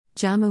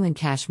Jammu and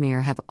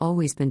Kashmir have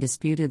always been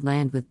disputed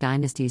land, with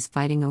dynasties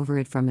fighting over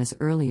it from as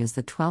early as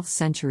the 12th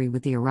century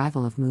with the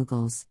arrival of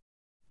Mughals.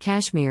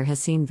 Kashmir has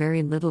seen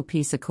very little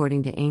peace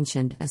according to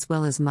ancient as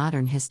well as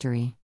modern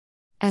history.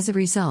 As a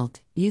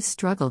result, youth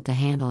struggle to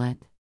handle it.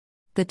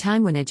 The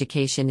time when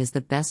education is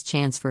the best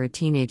chance for a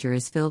teenager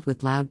is filled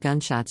with loud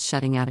gunshots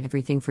shutting out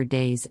everything for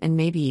days and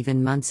maybe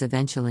even months.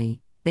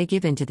 Eventually, they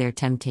give in to their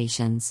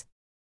temptations.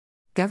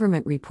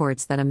 Government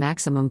reports that a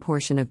maximum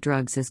portion of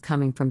drugs is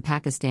coming from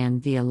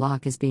Pakistan via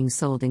Lok is being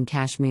sold in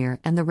Kashmir,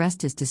 and the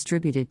rest is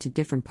distributed to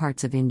different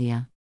parts of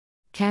India.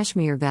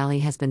 Kashmir Valley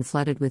has been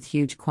flooded with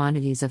huge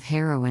quantities of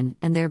heroin,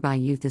 and thereby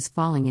youth is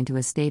falling into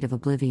a state of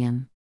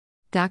oblivion.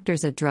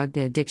 Doctors at Drug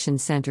Addiction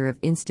Center of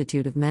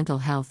Institute of Mental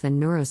Health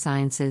and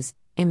Neurosciences,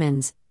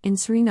 IMANS, in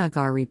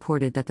Srinagar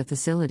reported that the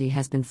facility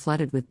has been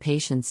flooded with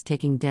patients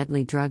taking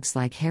deadly drugs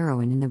like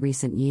heroin in the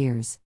recent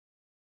years.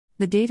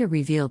 The data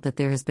revealed that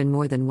there has been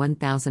more than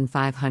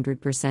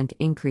 1,500%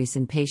 increase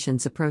in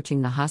patients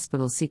approaching the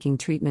hospital seeking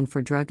treatment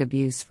for drug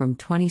abuse from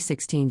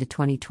 2016 to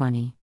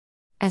 2020.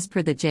 As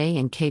per the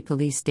J&K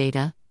police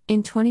data,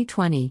 in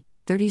 2020,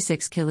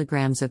 36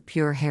 kilograms of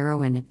pure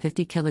heroin and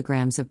 50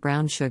 kilograms of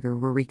brown sugar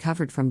were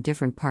recovered from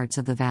different parts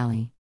of the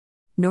valley.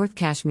 North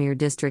Kashmir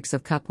districts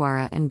of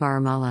Kupwara and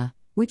Baramulla,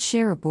 which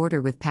share a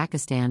border with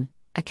Pakistan,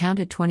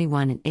 accounted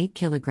 21 and 8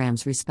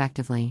 kilograms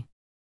respectively.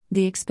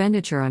 The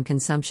expenditure on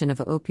consumption of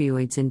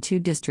opioids in two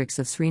districts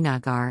of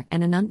Srinagar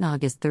and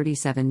Anantnag is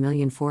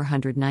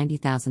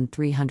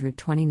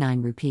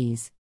 37,490,329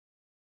 rupees.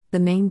 The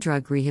main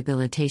drug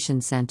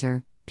rehabilitation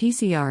center,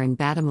 PCR in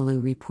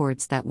Badamallu,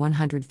 reports that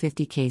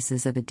 150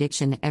 cases of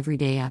addiction every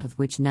day, out of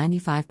which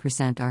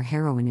 95% are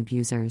heroin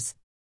abusers,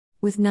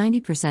 with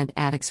 90%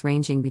 addicts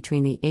ranging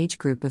between the age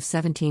group of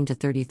 17 to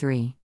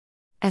 33.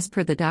 As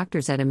per the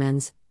doctors at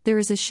IMANS, there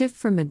is a shift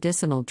from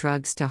medicinal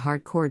drugs to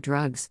hardcore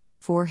drugs,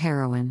 for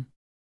heroin.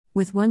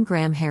 With 1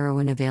 gram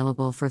heroin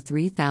available for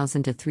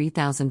 3,000 to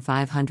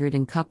 3,500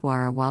 in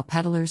Kupwara, while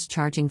peddlers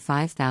charging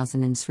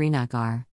 5,000 in Srinagar.